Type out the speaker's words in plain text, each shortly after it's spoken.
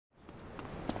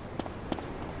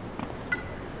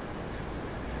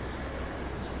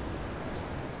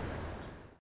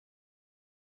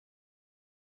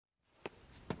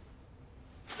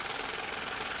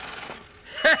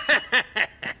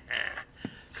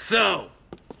So,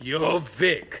 you're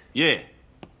Vic. Yeah.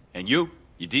 And you?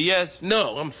 You Diaz?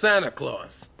 No, I'm Santa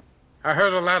Claus. I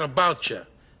heard a lot about you.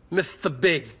 Mr.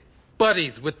 Big,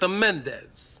 buddies with the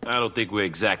Mendez. I don't think we're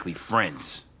exactly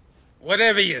friends.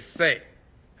 Whatever you say.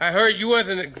 I heard you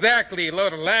wasn't exactly a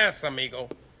load of laughs, amigo.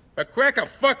 But crack a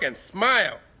fucking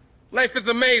smile. Life is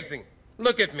amazing.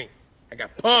 Look at me. I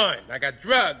got porn, I got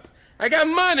drugs, I got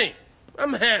money.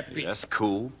 I'm happy. Yeah, that's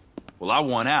cool. Well, I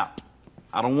want out.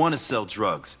 I don't want to sell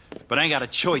drugs, but I ain't got a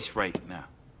choice right now.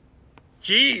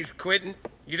 Jeez, Quentin.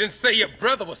 You didn't say your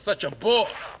brother was such a bore.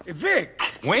 Hey, Vic.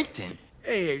 Quentin?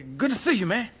 Hey, good to see you,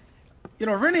 man. You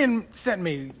know, Rennie sent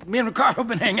me. Me and Ricardo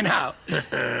been hanging out.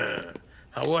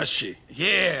 How was she?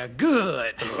 Yeah,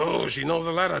 good. Oh, she knows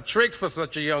a lot of tricks for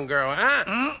such a young girl,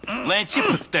 huh? Lance, you're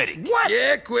pathetic. What?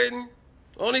 Yeah, Quentin.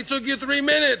 Only took you 3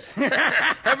 minutes.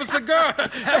 Have a cigar.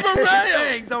 Have a rail.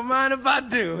 Thanks, don't mind if I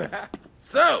do.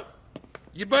 So,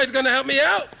 you boys gonna help me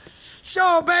out?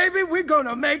 Sure, baby, we're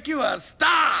gonna make you a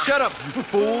star. Shut up, you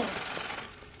fool.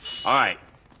 All right,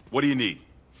 what do you need?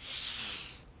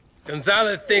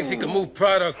 Gonzalez thinks he can move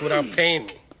product without paying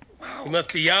me. He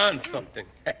must be on something.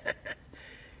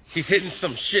 He's hitting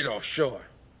some shit offshore.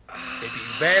 Maybe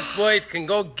you bad boys can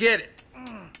go get it.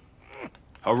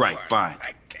 All right, fine.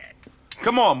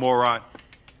 Come on, moron.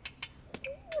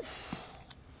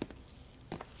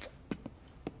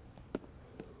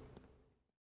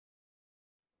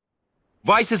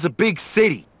 Vice is a big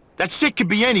city. That shit could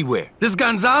be anywhere. This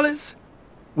Gonzalez?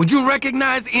 Would you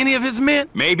recognize any of his men?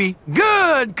 Maybe.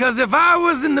 Good, because if I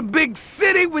was in the big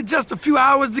city with just a few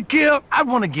hours to kill, I'd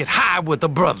want to get high with a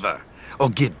brother. Or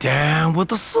get down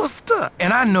with a sister.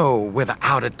 And I know where the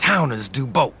out-of-towners do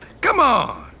both. Come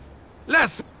on.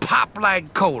 Let's pop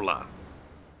like cola.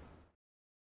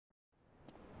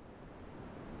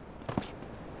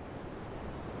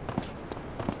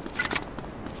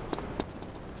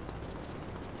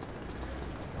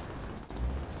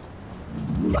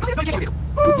 Do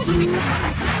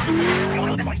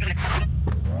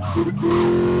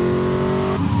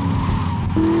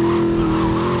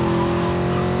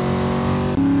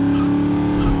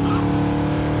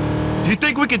you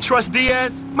think we can trust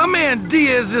Diaz? My man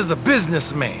Diaz is a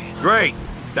businessman. Great.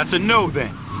 That's a no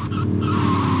then.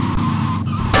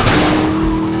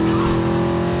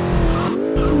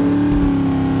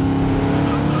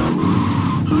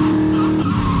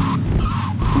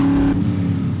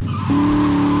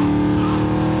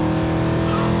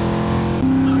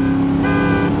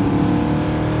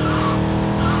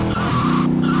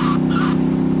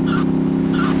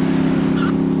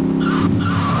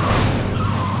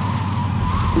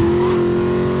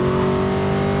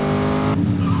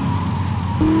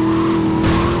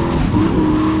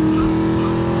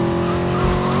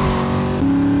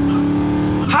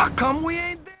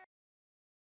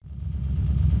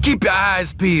 Keep your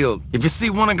eyes peeled. If you see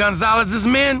one of Gonzalez's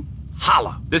men,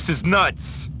 holla. This is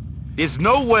nuts. There's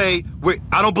no way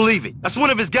I don't believe it. That's one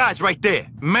of his guys right there.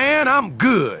 Man, I'm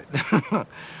good.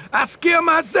 I scare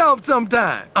myself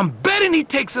sometimes. I'm betting he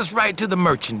takes us right to the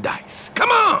merchandise.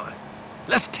 Come on.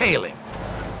 Let's tail him.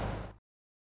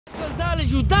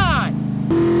 Gonzalez, you died.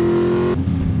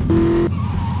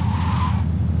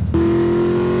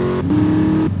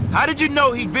 How did you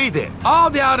know he'd be there? All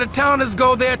the out-of-towners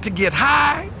go there to get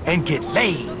high and get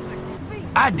laid.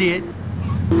 I did.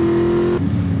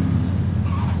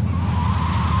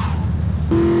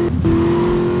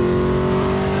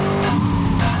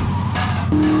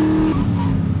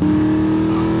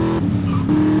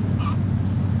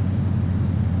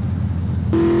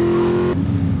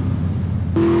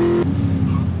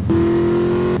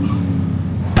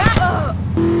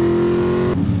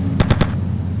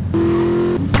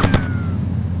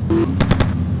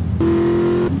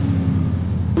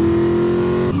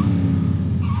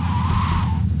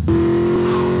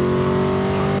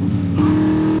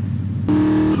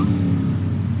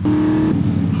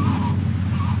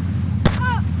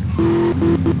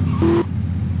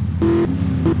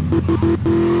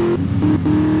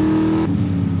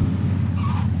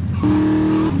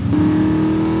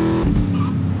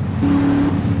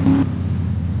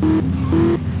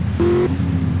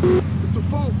 It's a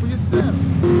fall for yourself.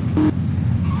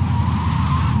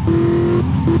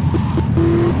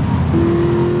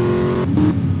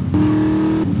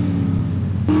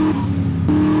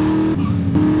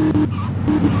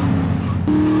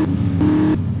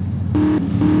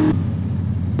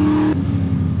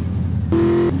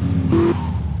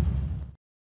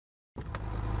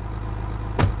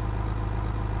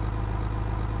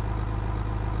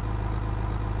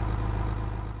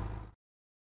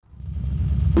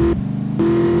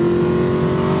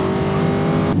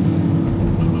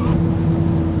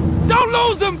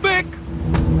 Don't lose him, Vic!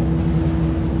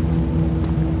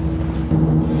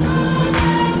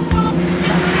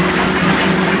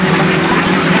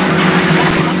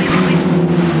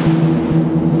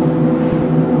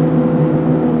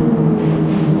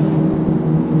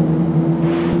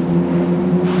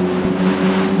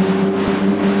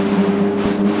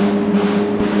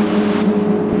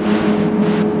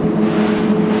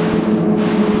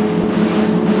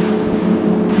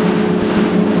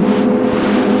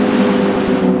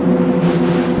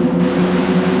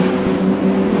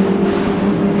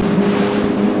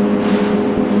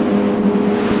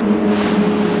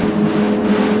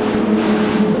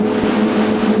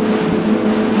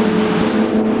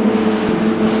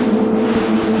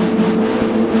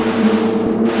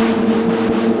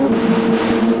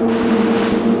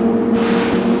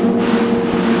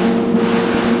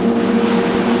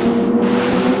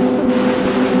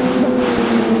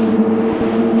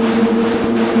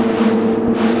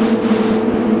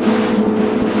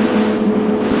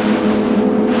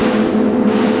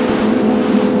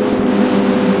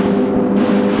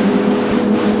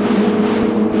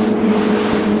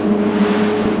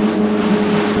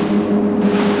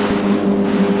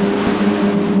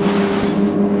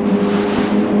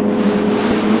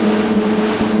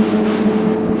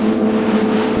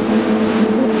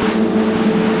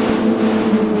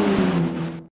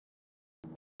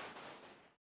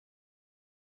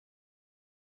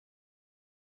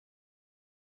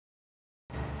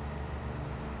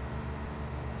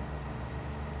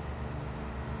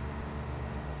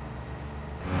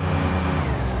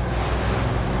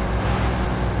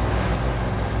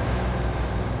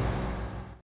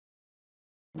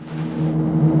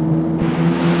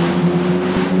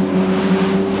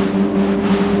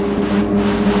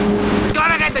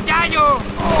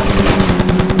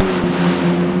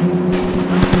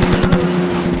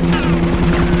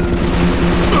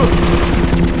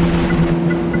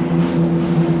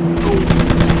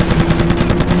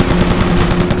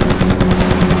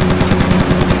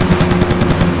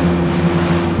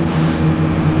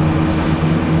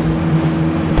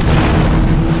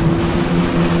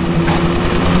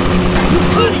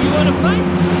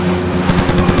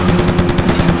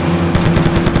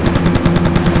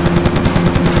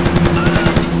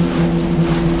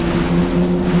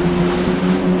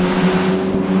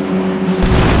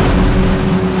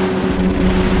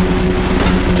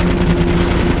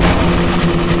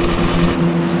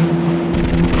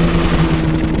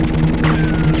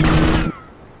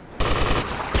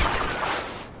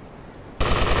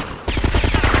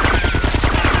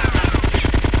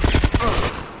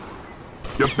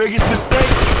 Your biggest mistake?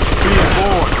 Being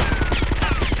born.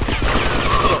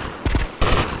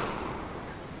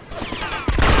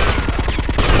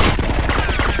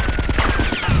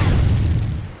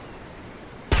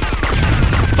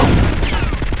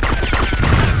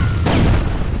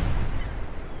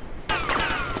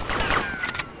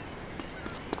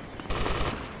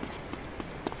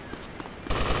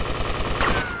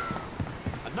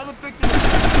 Another victim.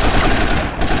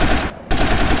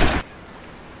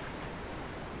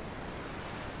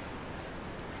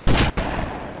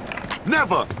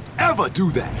 Never, ever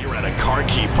do that. You're at a car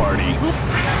key party.